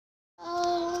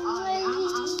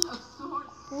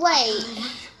Wait.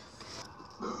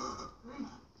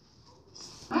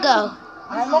 Go.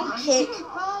 I'm on kick,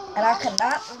 and I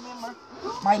cannot remember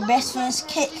my best friend's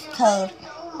kick code.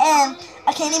 And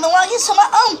I can't even log into my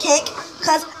own kick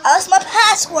because that's my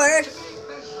password.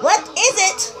 What is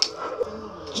it?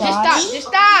 Johnny? Just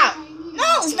stop. No,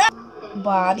 it's not.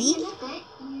 Bobby?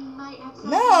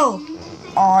 No.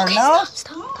 Arnold?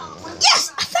 Stop.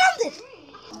 Yes, I found it.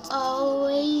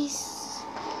 Always.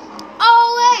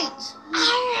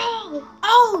 Arrow.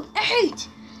 O-H.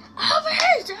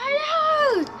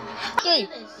 Arrow. 3.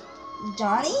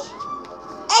 Johnny?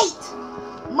 8.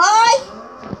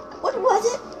 What was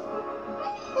it?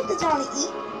 What did Johnny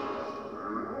eat?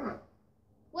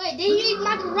 Wait, did you eat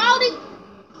macaroni?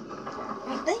 I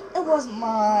think it was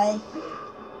my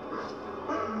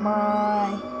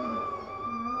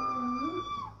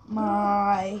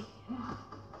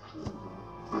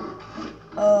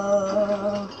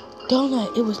Donut.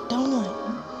 It was donut.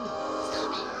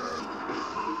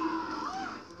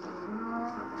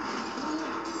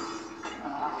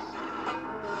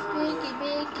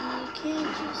 Biggie,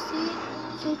 can't you see?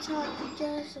 She talked to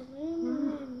just a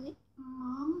minute.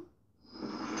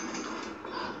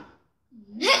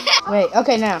 Wait,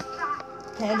 okay, now.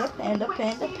 Panda.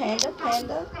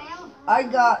 I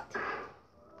got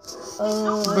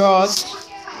Broad.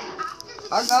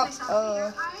 I got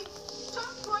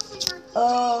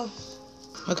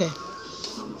Okay.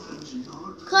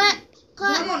 Cut.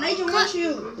 Grandma, Nature wants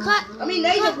you. Cut. I mean,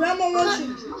 Nature, Grandma wants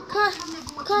you.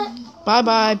 Cut.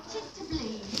 Bye.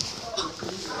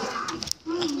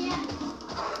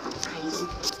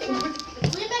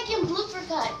 We're making blooper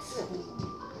cuts.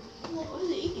 What is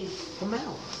he eating? Come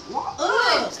out.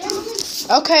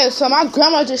 Okay, so my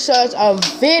grandma just showed us a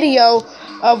video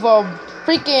of a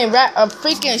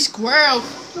freaking squirrel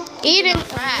eating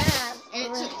rat, and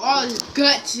it took all his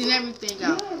guts and everything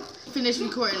out. Finished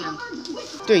recording them.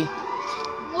 3.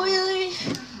 Really?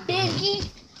 Biggie,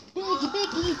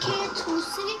 can't you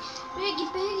see?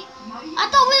 Biggie. I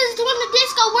thought we was doing the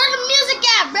disco. Where the music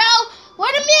at, bro?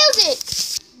 Where the music?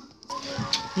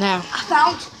 Now.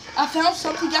 I found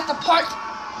something at the park.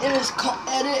 It is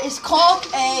called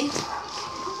a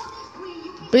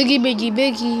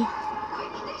Biggie.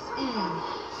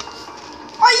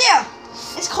 Oh yeah,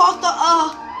 it's called the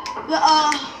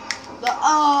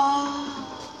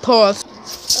Pause.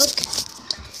 Okay.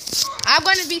 I'm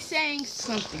gonna be saying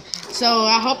something, so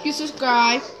I hope you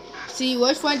subscribe. See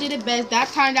which one did it best. That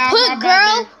turned out Put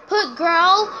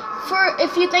girl for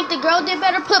if you think the girl did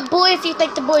better. Put boy if you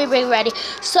think the boy did ready.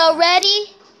 So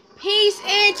ready? Peace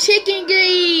and chicken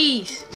grease.